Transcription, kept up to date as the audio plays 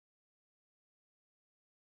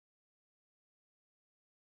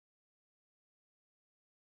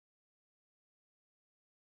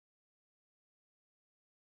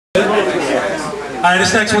Alright,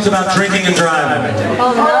 this next one's about drinking and driving.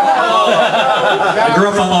 Oh no! I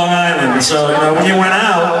grew up on Long Island, so when you went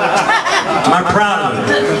out, I'm proud of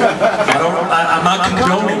it. I'm not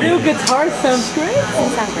condoning it. New guitar sounds great.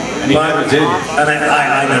 And I did. And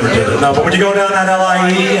I never did it. No, but when you go down that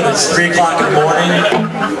LIE and it's 3 o'clock in the morning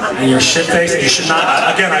and you're shit-faced, and you should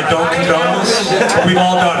not, again, I don't condone this, but we've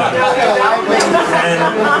all done it. And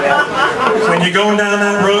when you're going down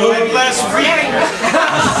that road,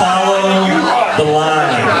 follow the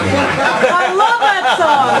line. I love that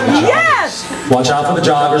song. Yes! Watch out for the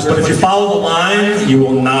joggers, but if you follow the line, you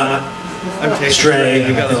will not stray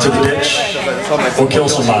into the ditch or kill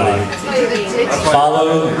somebody.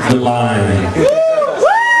 Follow the line.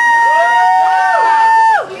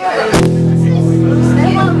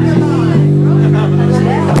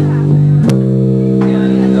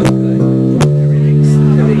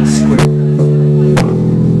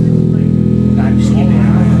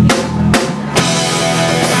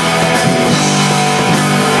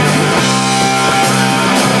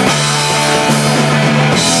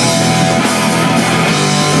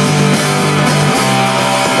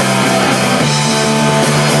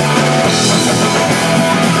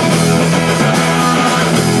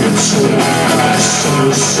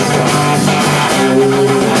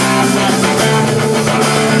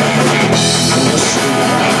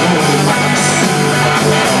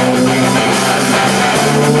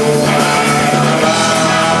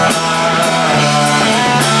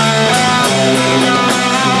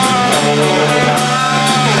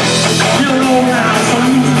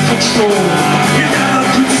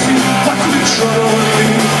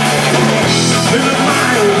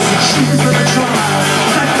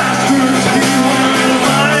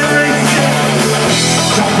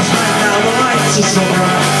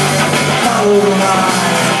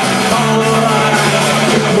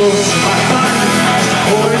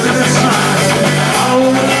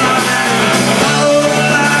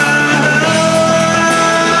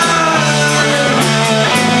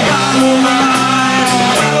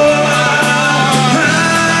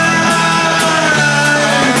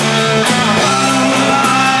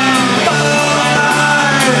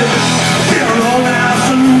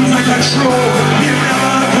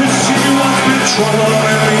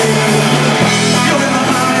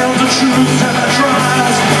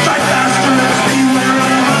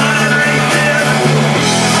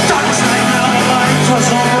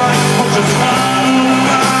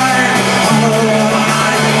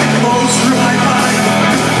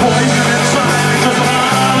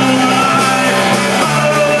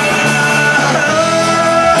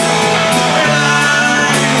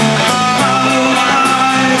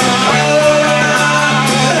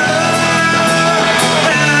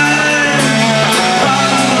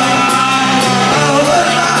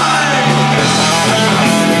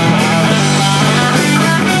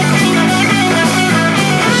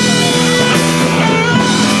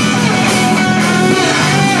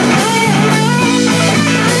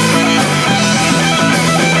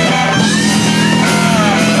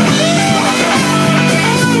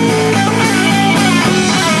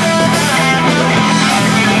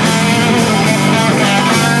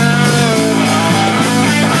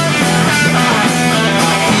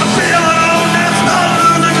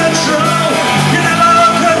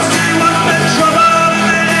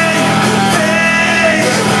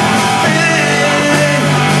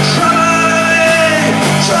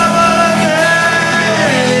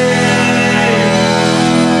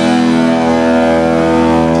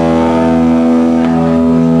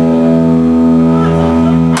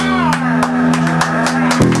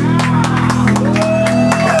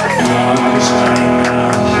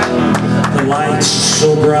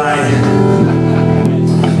 So bright.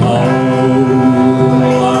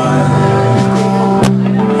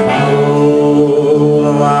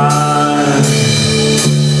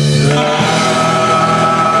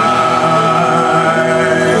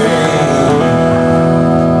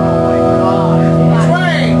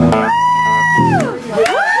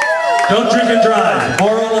 Don't drink and drive.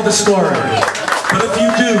 Moral of the story.